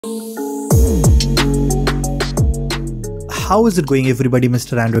How is it going everybody,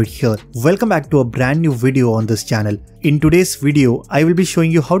 Mr. Android here. Welcome back to a brand new video on this channel. In today's video, I will be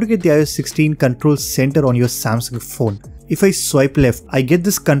showing you how to get the iOS 16 control center on your Samsung phone. If I swipe left, I get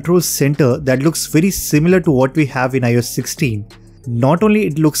this control center that looks very similar to what we have in iOS 16. Not only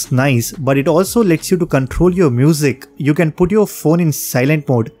it looks nice, but it also lets you to control your music. You can put your phone in silent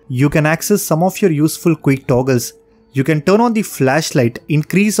mode. You can access some of your useful quick toggles. You can turn on the flashlight,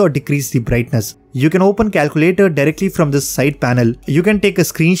 increase or decrease the brightness. You can open calculator directly from this side panel. You can take a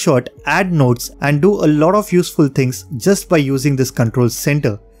screenshot, add notes and do a lot of useful things just by using this control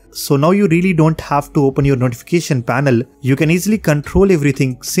center. So now you really don't have to open your notification panel. You can easily control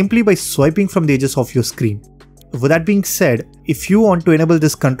everything simply by swiping from the edges of your screen. With that being said, if you want to enable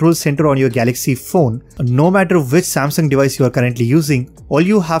this control center on your Galaxy phone, no matter which Samsung device you are currently using, all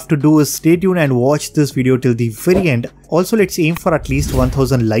you have to do is stay tuned and watch this video till the very end. Also, let's aim for at least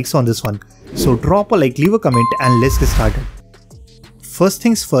 1000 likes on this one. So drop a like, leave a comment and let's get started. First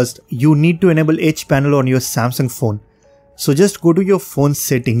things first, you need to enable Edge panel on your Samsung phone. So just go to your phone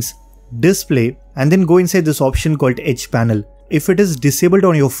settings, display and then go inside this option called Edge panel. If it is disabled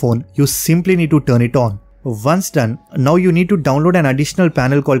on your phone, you simply need to turn it on. Once done, now you need to download an additional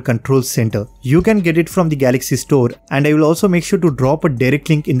panel called Control Center. You can get it from the Galaxy store and I will also make sure to drop a direct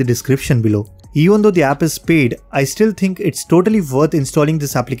link in the description below. Even though the app is paid, I still think it's totally worth installing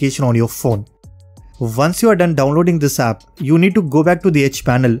this application on your phone. Once you are done downloading this app, you need to go back to the Edge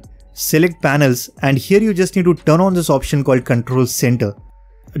panel, select panels and here you just need to turn on this option called Control Center.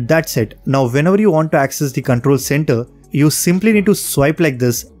 That's it. Now whenever you want to access the Control Center, you simply need to swipe like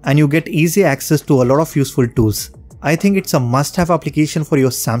this and you get easy access to a lot of useful tools. I think it's a must-have application for your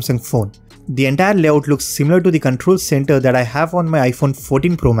Samsung phone. The entire layout looks similar to the control center that I have on my iPhone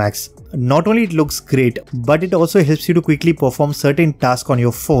 14 Pro Max. Not only it looks great, but it also helps you to quickly perform certain tasks on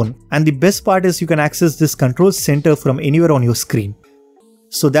your phone. And the best part is you can access this control center from anywhere on your screen.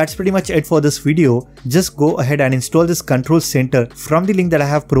 So that's pretty much it for this video. Just go ahead and install this control center from the link that I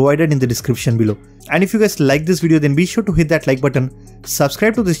have provided in the description below. And if you guys like this video, then be sure to hit that like button,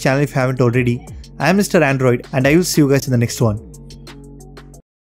 subscribe to this channel if you haven't already. I am Mr. Android and I will see you guys in the next one.